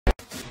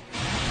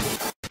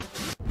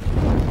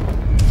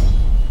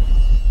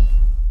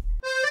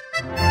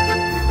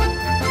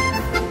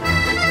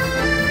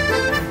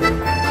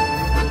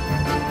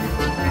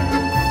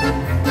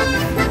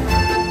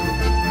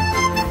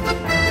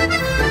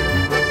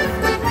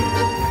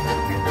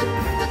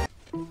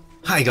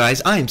Hi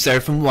guys, I'm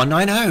Seraphim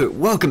 190.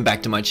 Welcome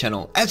back to my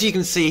channel. As you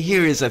can see,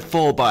 here is a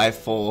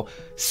 4x4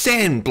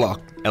 sand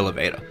block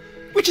elevator,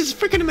 which is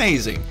freaking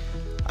amazing.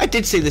 I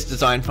did see this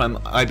design from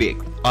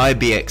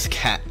IBX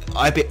Cat.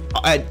 IBNX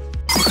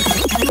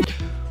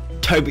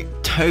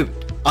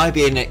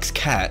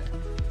Cat,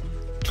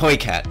 Toy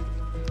Cat,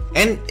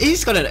 and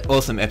he's got an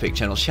awesome epic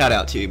channel. Shout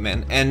out to you,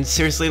 man. And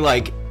seriously,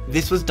 like,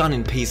 this was done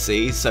in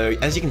PC, so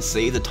as you can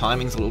see, the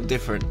timing's a little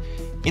different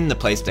in the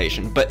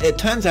PlayStation, but it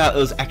turns out it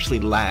was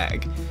actually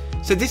lag.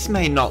 So this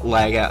may not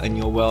lag out in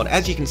your world.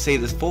 As you can see,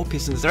 there's 4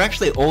 pistons, they're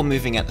actually all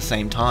moving at the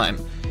same time.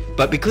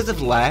 But because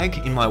of lag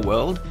in my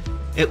world,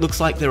 it looks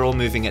like they're all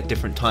moving at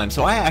different times,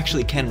 so I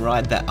actually can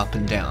ride that up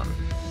and down.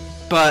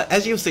 But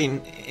as you've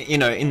seen, you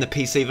know, in the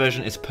PC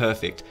version, it's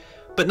perfect.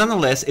 But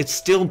nonetheless, it's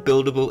still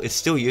buildable, it's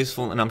still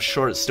useful, and I'm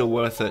sure it's still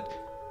worth it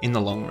in the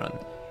long run.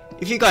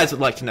 If you guys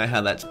would like to know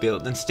how that's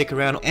built, then stick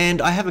around,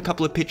 and I have a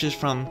couple of pictures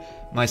from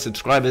my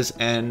subscribers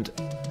and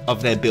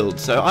of their build,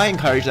 so I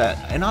encourage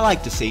that, and I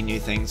like to see new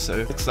things.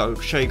 So I'll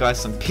show you guys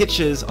some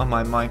pictures on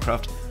my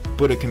Minecraft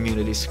Buddha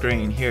community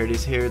screen. Here it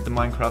is, here the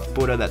Minecraft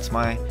Buddha, that's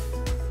my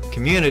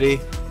community.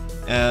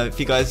 If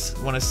you guys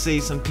want to see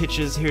some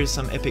pictures, here's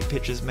some epic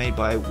pictures made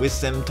by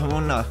Wisdom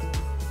Tamuna.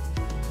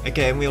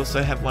 Okay, and we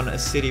also have a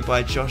city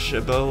by Josh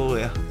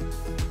Abolia.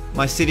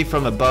 My city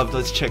from above,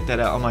 let's check that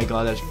out. Oh my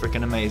god, that's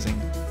freaking amazing.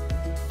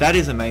 That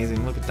is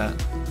amazing, look at that.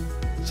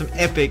 Some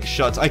epic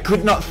shots. I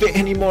could not fit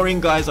any more in,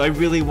 guys. I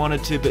really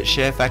wanted to, but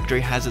Share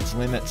Factory has its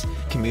limits.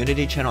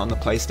 Community channel on the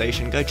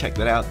PlayStation, go check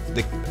that out.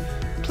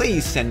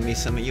 Please send me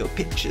some of your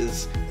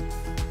pictures,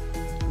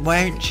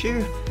 won't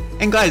you?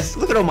 And guys,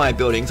 look at all my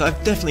buildings. I've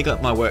definitely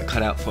got my work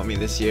cut out for me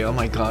this year. Oh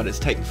my god, it's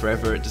taken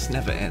forever, it just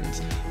never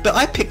ends. But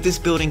I picked this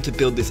building to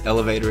build this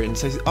elevator in,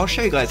 so I'll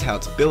show you guys how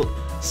it's built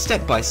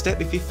step by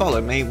step. If you follow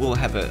me, we'll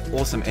have an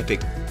awesome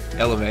epic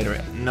elevator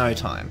in no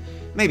time.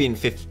 Maybe in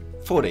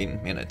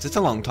 14 minutes. It's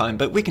a long time,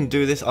 but we can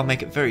do this. I'll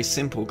make it very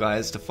simple,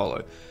 guys, to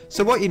follow.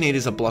 So what you need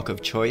is a block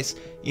of choice.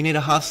 You need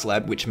a half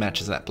slab which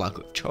matches that block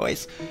of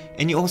choice,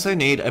 and you also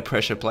need a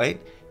pressure plate,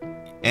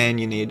 and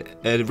you need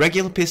a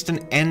regular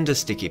piston and a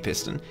sticky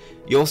piston.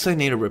 You also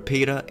need a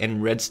repeater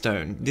and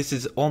redstone. This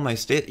is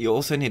almost it. You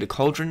also need a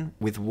cauldron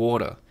with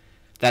water.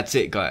 That's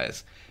it,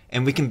 guys,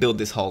 and we can build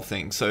this whole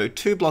thing. So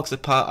 2 blocks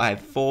apart, I have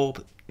 4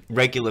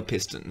 regular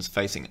pistons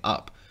facing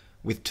up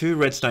with 2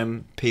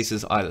 redstone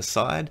pieces either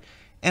side,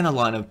 and a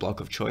line of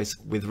block of choice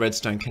with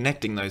redstone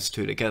connecting those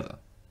 2 together.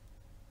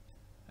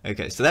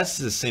 Okay, so that's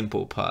the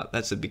simple part,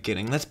 that's the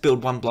beginning. Let's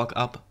build 1 block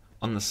up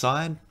on the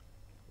side,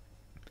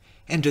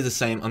 and do the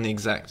same on the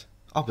exact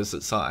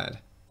opposite side.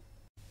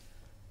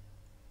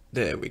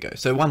 There we go,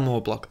 so 1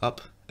 more block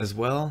up as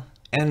well,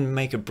 and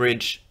make a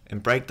bridge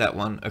and break that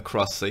one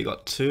across, so you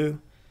got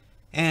 2.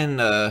 And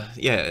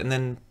yeah, and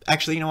then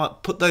actually, you know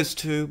what, put those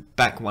 2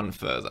 back 1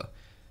 further.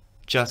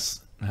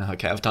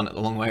 Okay, I've done it the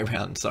long way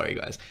around, sorry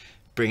guys.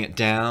 Bring it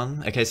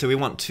down. Okay, so we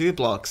want 2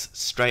 blocks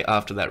straight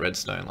after that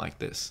redstone like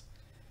this.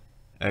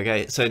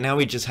 Okay, so now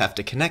we just have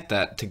to connect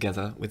that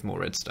together with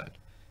more redstone.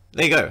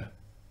 There you go.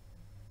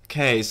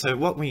 Okay, so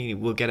what we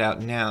will get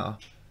out now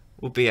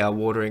will be our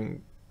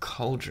watering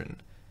cauldron.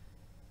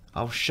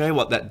 I'll show you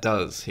what that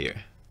does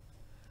here.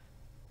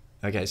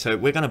 Okay, so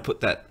we're going to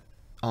put that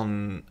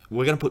on,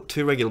 we're going to put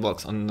 2 regular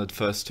blocks on the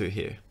first 2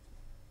 here.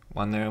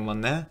 1 there and 1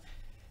 there.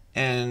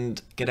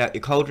 And get out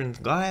your cauldron,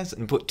 guys,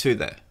 and put 2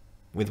 there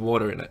with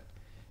water in it.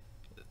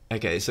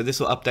 Okay, so this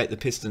will update the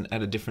piston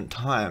at a different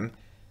time.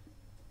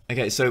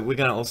 Okay, so we're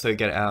going to also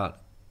get out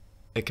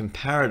a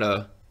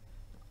comparator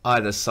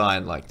either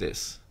side like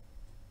this.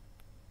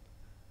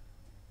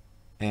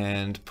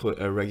 And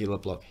put a regular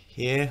block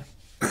here.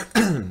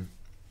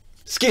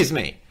 Excuse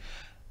me.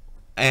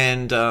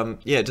 And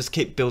yeah, just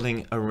keep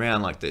building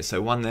around like this.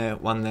 So 1 there,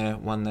 1 there,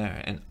 1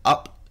 there, and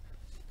up.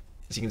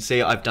 As you can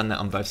see, I've done that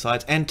on both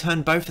sides, and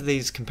turn both of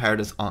these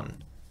comparators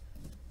on.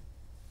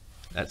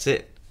 That's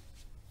it.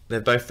 They're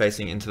both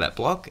facing into that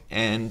block,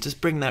 and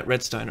just bring that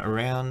redstone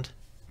around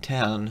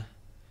town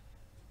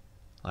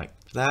like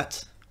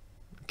that.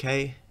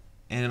 Okay,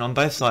 and on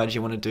both sides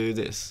you want to do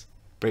this.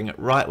 Bring it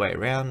right way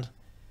around,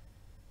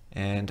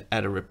 and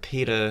add a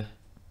repeater,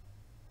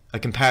 a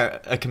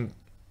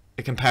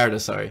comparator,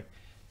 sorry,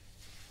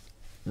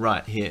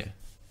 right here.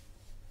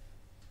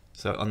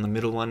 So on the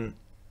middle one,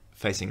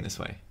 facing this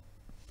way.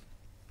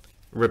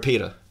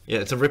 Repeater. Yeah,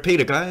 it's a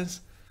repeater,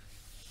 guys.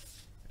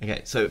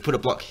 Okay, so put a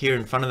block here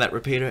in front of that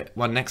repeater,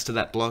 1 next to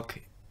that block,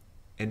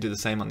 and do the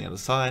same on the other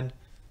side.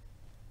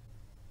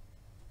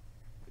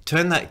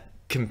 Turn that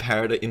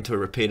comparator into a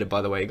repeater,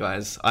 by the way,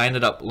 guys. I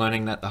ended up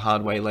learning that the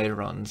hard way later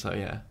on, so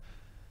yeah.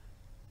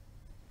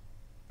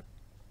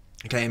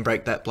 Okay, and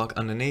break that block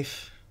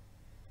underneath.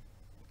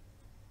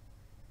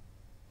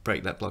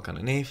 Break that block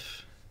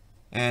underneath.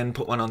 And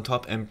put 1 on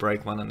top and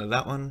break 1 under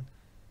that one.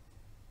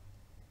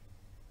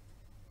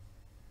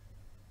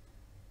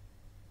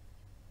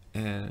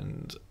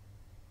 And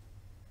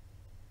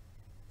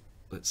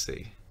let's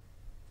see.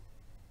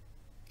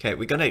 Okay,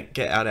 we're gonna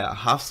get out our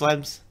half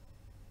slabs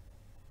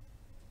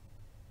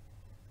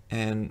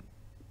and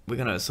we're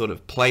going to sort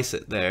of place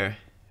it there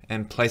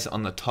and place it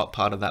on the top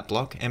part of that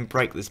block and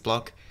break this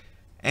block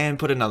and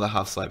put another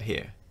half slab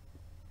here.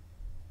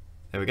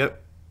 There we go.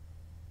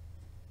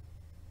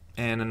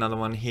 And another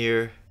one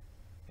here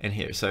and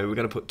here. So we're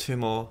going to put 2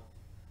 more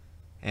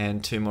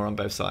and 2 more on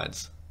both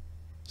sides.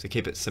 So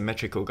keep it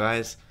symmetrical,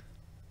 guys.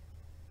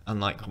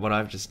 Unlike what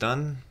I've just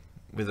done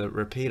with a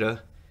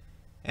repeater.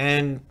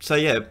 And so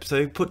yeah,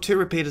 so put 2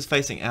 repeaters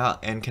facing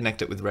out and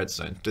connect it with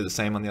redstone. Do the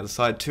same on the other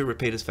side. 2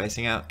 repeaters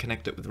facing out,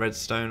 connect it with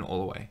redstone all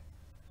the way.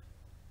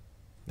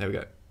 There we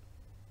go.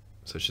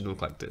 So it should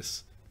look like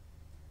this.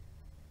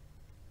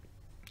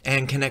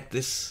 And connect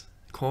this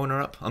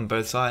corner up on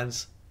both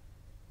sides.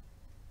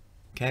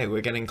 Okay,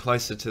 we're getting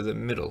closer to the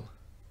middle.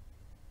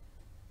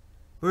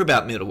 We're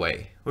about middle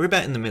way. We're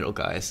about in the middle,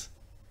 guys.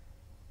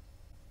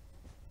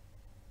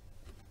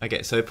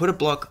 Okay, so put a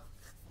block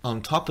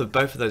on top of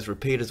both of those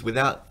repeaters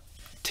without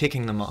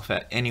ticking them off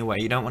at any way.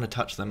 You don't want to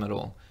touch them at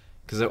all,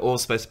 because they're all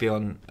supposed to be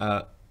on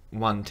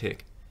 1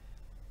 tick.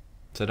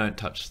 So don't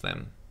touch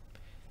them.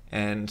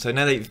 And so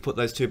now that you've put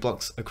those 2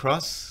 blocks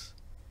across,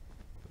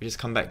 we just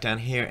come back down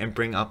here and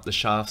bring up the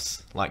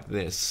shafts like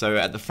this. So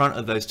at the front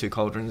of those 2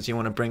 cauldrons, you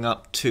want to bring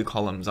up 2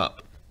 columns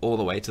up all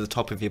the way to the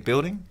top of your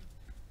building.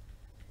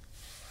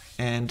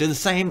 And do the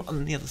same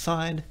on the other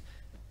side,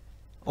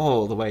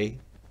 all the way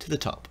to the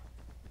top.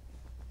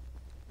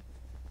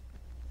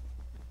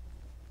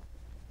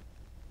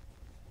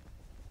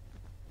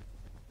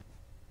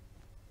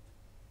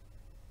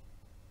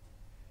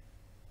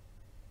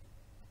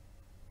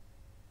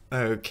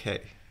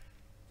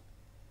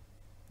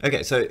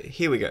 Okay, so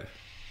here we go.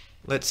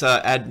 Let's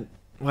add,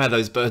 wow,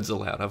 those birds are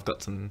loud. I've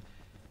got some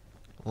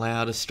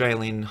loud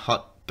Australian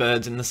hot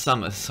birds in the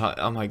summer, so,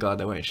 oh my god,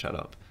 they won't shut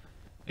up.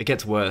 It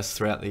gets worse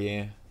throughout the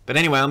year. But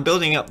anyway, I'm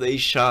building up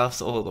these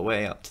shafts all the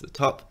way up to the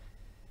top.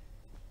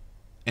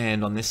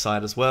 And on this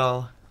side as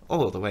well,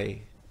 all the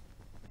way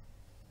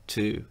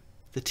to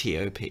the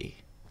TOP.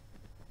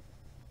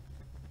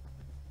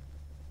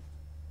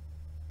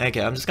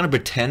 Okay, I'm just going to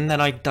pretend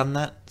that I've done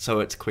that,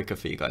 so it's quicker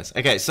for you guys.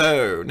 Okay,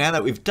 so now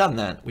that we've done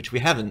that, which we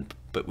haven't,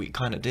 but we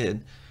kind of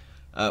did,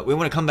 we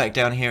want to come back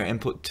down here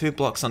and put 2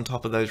 blocks on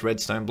top of those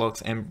redstone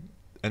blocks and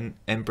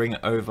bring it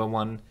over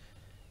 1,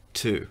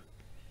 2.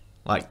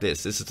 Like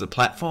this. This is the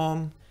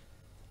platform,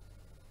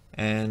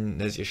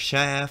 and there's your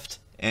shaft,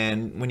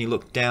 and when you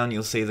look down,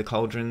 you'll see the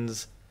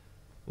cauldrons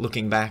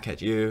looking back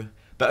at you.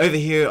 But over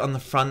here on the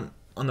front,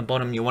 on the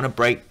bottom, you want to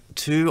break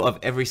 2 of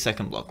every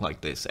second block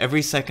like this.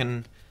 Every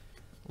second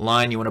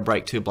line you want to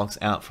break 2 blocks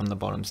out from the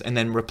bottoms, and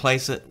then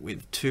replace it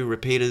with 2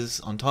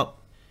 repeaters on top,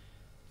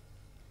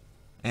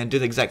 and do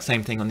the exact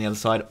same thing on the other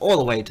side all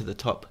the way to the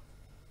top.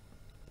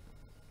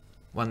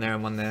 1 there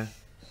and 1 there.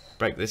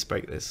 Break this,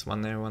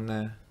 1 there, 1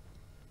 there.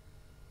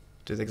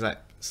 Do the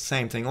exact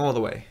same thing all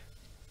the way.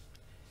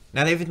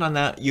 Now that you've done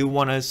that, you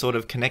want to sort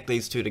of connect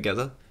these 2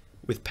 together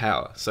with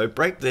power. So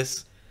break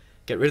this,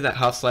 get rid of that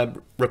half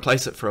slab,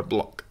 replace it for a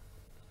block,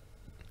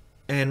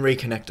 and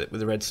reconnect it with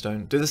the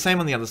redstone. Do the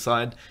same on the other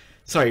side.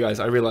 Sorry guys,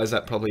 I realise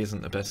that probably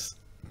isn't the best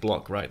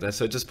block right there,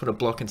 so just put a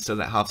block instead of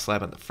that half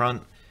slab at the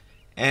front,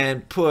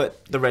 and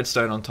put the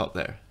redstone on top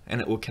there, and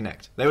it will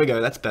connect. There we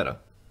go, that's better.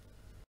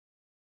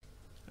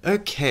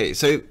 Okay,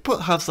 so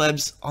put half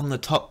slabs on the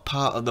top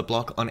part of the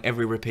block on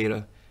every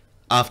repeater,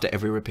 after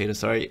every repeater,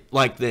 sorry,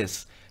 like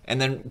this,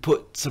 and then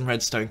put some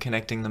redstone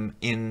connecting them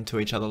into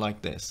each other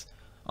like this,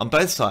 on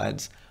both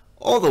sides,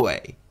 all the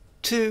way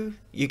to,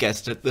 you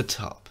guessed it, the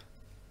top.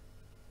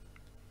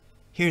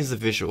 Here's the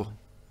visual.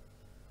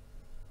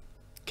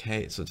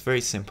 Okay, so it's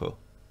very simple.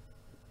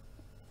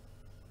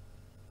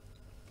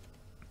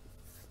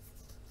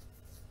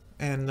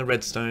 And the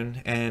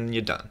redstone, and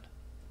you're done.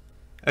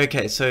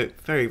 Okay, so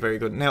very, very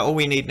good. Now all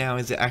we need now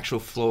is the actual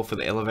floor for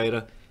the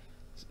elevator,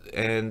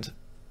 and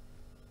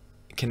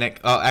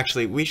connect, oh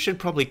actually we should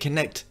probably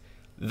connect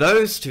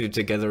those 2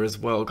 together as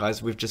well,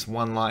 guys, with just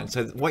 1 line.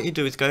 So what you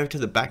do is go to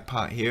the back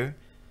part here,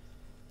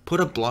 put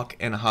a block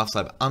and a half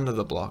slab under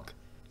the block,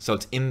 so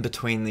it's in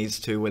between these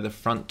 2 where the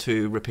front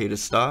 2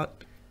 repeaters start,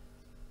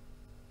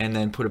 and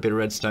then put a bit of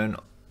redstone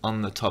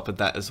on the top of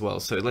that as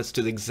well. So let's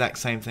do the exact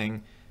same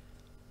thing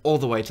all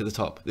the way to the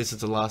top. This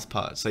is the last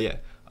part. So yeah,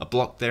 a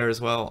block there as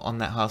well on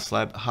that half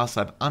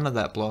slab under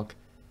that block,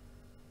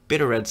 bit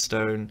of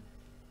redstone,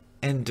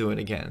 and do it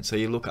again. So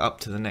you look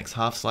up to the next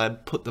half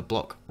slab, put the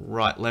block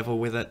right level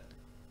with it,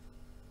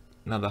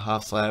 another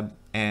half slab,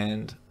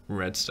 and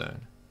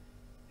redstone.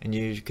 And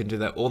you can do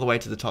that all the way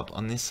to the top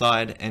on this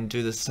side, and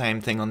do the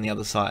same thing on the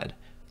other side.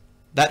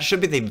 That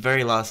should be the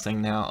very last thing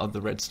now of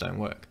the redstone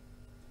work.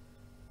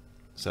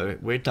 So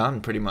we're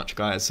done pretty much,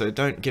 guys, so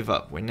don't give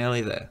up, we're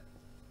nearly there.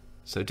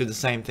 So do the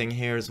same thing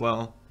here as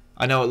well.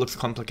 I know it looks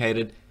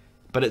complicated,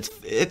 but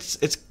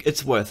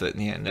it's worth it in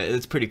the end.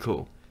 It's pretty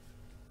cool.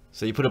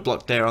 So you put a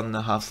block there on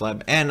the half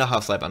slab, and a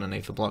half slab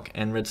underneath the block,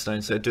 and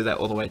redstone, so do that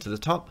all the way to the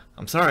top.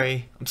 I'm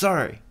sorry.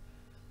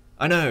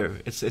 I know,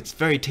 it's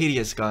very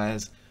tedious,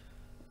 guys.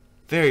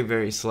 Very,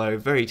 very slow,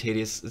 very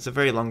tedious. It's a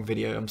very long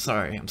video, I'm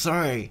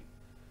sorry.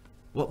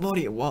 What more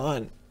do you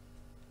want?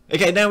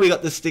 Okay, now we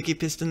got the sticky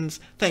pistons.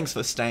 Thanks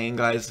for staying,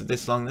 guys,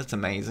 this long. That's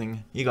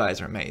amazing. You guys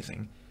are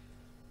amazing.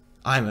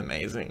 I'm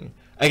amazing.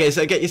 Okay,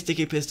 so get your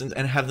sticky pistons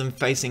and have them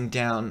facing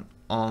down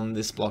on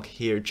this block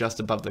here, just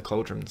above the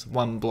cauldrons,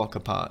 1 block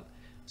apart.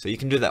 So you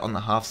can do that on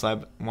the half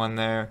slab, 1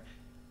 there,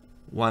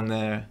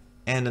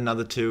 and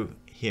another 2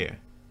 here.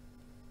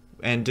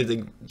 And do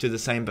the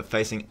same but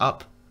facing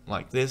up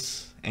like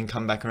this, and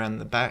come back around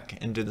the back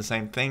and do the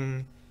same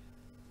thing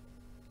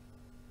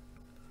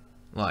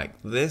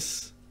like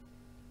this.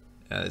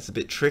 It's a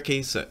bit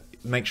tricky, so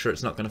make sure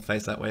it's not going to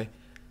face that way.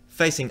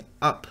 Facing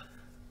up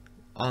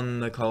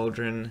on the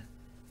cauldron,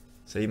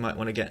 so you might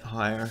want to get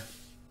higher.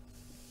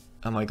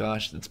 Oh my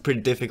gosh, it's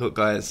pretty difficult,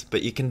 guys,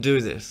 but you can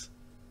do this.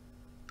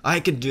 I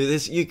can do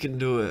this, you can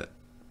do it.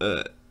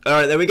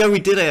 Alright, there we go, we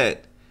did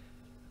it!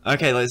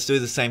 Okay, let's do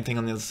the same thing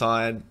on the other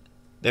side.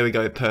 There we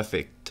go,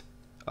 perfect.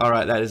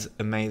 Alright, that is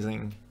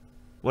amazing.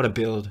 What a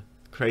build.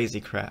 Crazy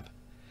crap.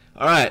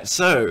 Alright,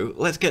 so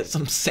let's get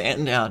some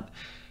sand out.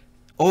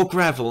 Or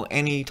gravel,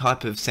 any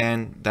type of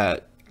sand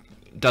that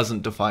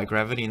doesn't defy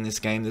gravity. In this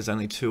game there's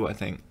only 2, I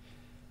think.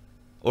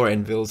 Or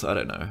anvils, I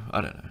don't know.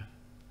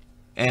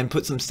 And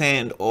put some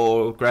sand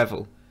or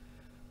gravel.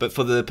 But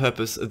for the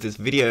purpose of this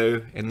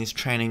video, and this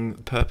training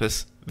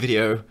purpose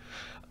video,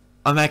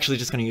 I'm actually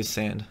just going to use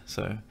sand.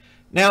 So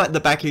now at the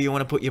back here you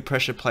want to put your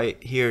pressure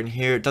plate here and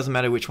here. It doesn't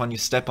matter which one you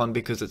step on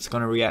because it's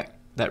going to react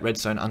that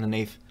redstone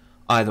underneath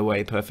either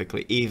way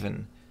perfectly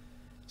even.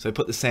 So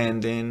put the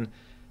sand in.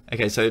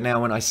 Okay, so now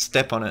when I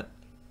step on it,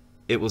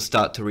 it will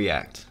start to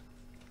react.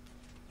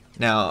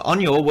 Now,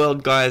 on your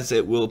world, guys,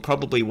 it will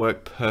probably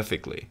work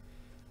perfectly.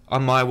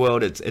 On my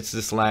world, it's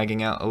just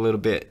lagging out a little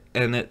bit,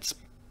 and it's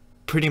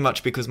pretty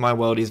much because my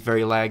world is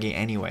very laggy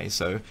anyway,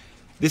 so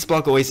this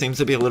block always seems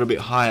to be a little bit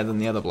higher than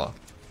the other block.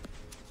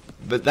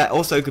 But that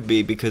also could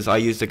be because I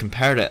used a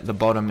comparator at the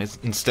bottom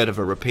instead of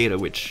a repeater,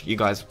 which you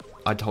guys,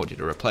 I told you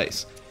to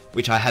replace,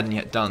 which I hadn't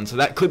yet done, so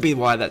that could be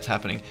why that's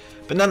happening.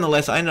 But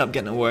nonetheless, I ended up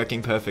getting it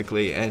working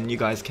perfectly, and you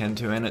guys can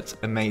too, and it's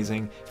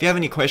amazing. If you have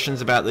any questions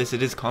about this,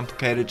 it is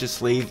complicated,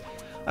 just leave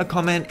a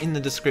comment in the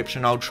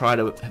description. I'll try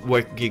to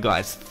work you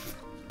guys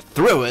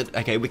through it.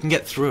 Okay, we can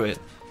get through it.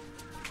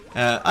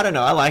 I don't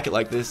know, I like it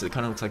like this. It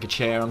kind of looks like a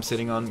chair I'm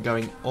sitting on,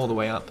 going all the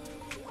way up.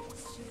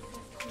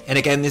 And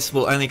again, this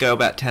will only go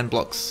about 10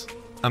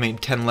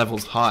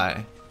 levels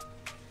high.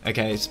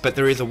 Okay, but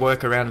there is a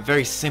workaround, a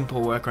very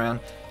simple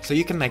workaround, so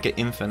you can make it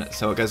infinite,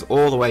 so it goes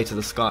all the way to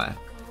the sky.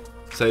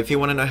 So if you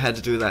want to know how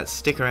to do that,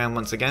 stick around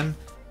once again,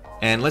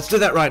 and let's do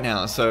that right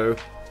now. So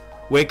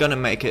we're going to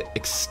make it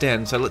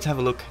extend, so let's have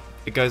a look.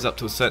 It goes up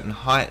to a certain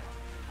height.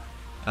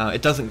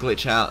 It doesn't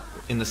glitch out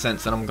in the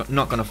sense that I'm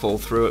not going to fall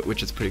through it,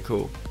 which is pretty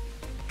cool.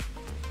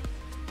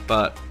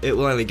 But it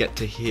will only get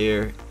to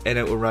here, and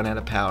it will run out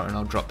of power, and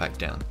I'll drop back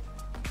down.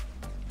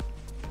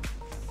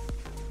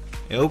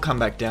 It'll come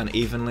back down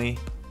evenly,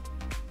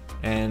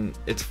 and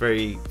it's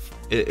very...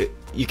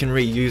 you can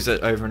reuse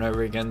it over and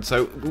over again.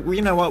 So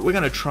you know what, we're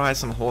going to try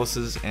some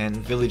horses and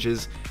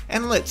villagers,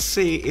 and let's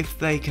see if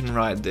they can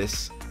ride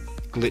this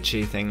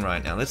glitchy thing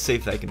right now. Let's see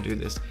if they can do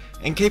this.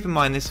 And keep in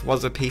mind, this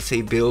was a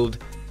PC build.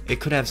 It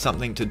could have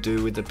something to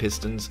do with the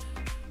pistons.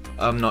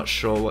 I'm not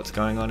sure what's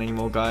going on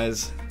anymore,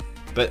 guys.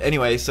 But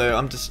anyway, so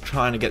I'm just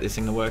trying to get this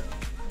thing to work.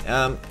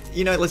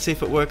 You know, let's see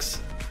if it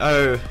works.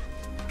 Oh,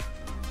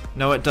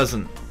 no, it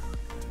doesn't.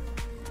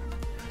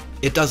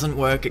 It doesn't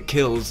work, it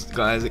kills,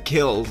 guys, it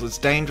kills. It's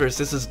dangerous,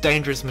 this is a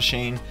dangerous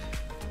machine.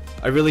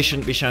 I really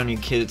shouldn't be showing you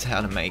kids how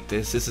to make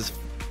this. This is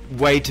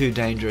way too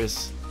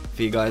dangerous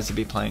for you guys to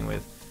be playing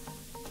with.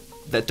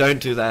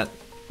 Don't do that,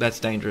 that's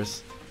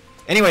dangerous.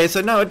 Anyway, so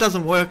no, it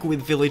doesn't work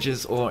with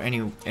villagers or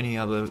any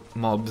other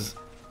mobs.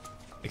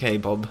 Okay,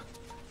 Bob.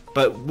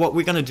 But what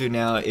we're going to do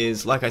now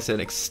is, like I said,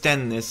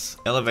 extend this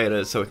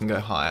elevator so it can go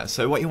higher.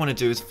 So what you want to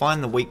do is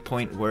find the weak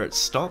point where it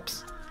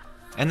stops,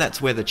 and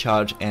that's where the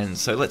charge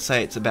ends. So let's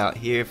say it's about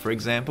here, for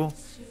example,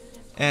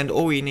 and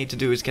all we need to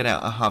do is get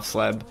out a half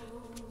slab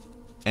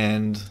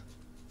and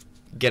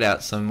get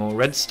out some more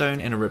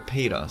redstone and a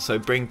repeater. So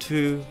bring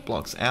 2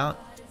 blocks out,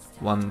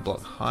 1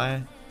 block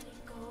high,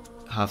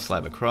 half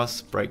slab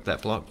across, break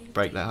that block,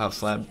 break that half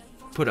slab,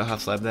 put a half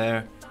slab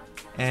there,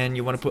 and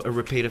you want to put a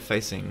repeater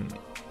facing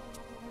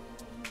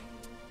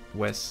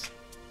west,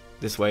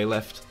 this way,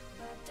 left,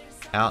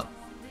 out,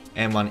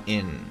 and 1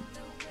 in,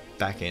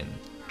 back in.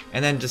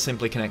 And then just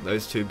simply connect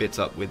those 2 bits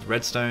up with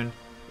redstone.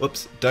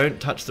 Whoops,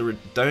 don't touch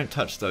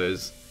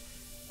those.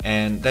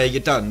 And there,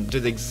 you're done.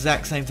 Do the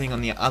exact same thing on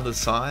the other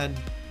side,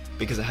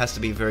 because it has to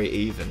be very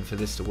even for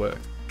this to work.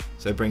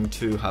 So bring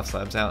 2 half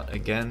slabs out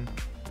again,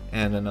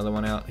 and another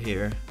one out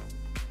here,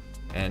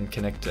 and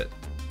connect it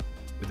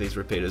with these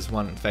repeaters.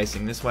 1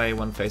 facing this way,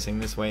 1 facing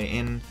this way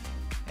in,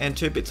 and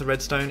 2 bits of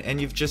redstone,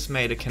 and you've just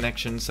made a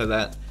connection so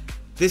that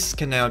this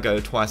can now go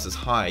twice as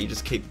high. You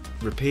just keep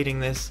repeating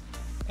this,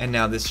 and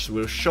now this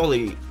will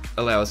surely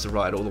allow us to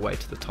ride all the way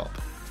to the top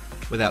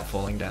without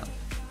falling down.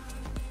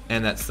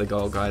 And that's the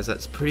goal, guys.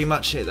 That's pretty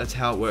much it. That's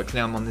how it works.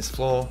 Now I'm on this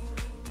floor.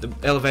 The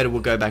elevator will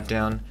go back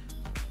down.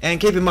 And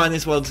keep in mind,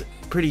 this world's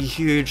pretty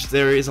huge.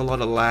 There is a lot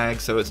of lag,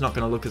 so it's not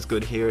going to look as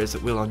good here as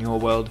it will on your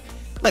world.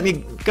 Let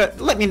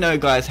me know,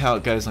 guys, how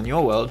it goes on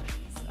your world.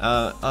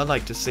 I'd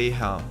like to see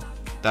how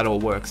that all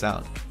works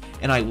out.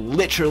 And I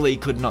literally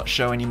could not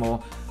show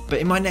anymore, but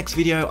in my next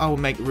video I will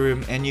make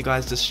room and you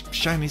guys just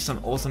show me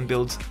some awesome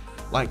builds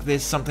like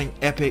this, something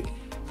epic,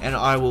 and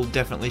I will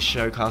definitely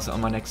showcase it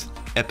on my next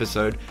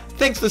episode.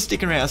 Thanks for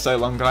sticking around so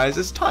long, guys.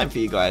 It's time for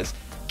you guys.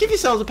 Give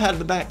yourselves a pat on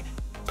the back,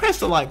 press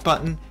the like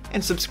button,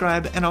 and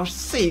subscribe, and I'll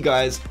see you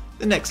guys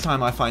the next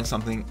time I find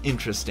something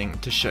interesting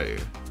to show you.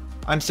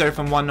 I'm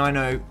Seraphim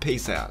 190,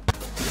 peace out.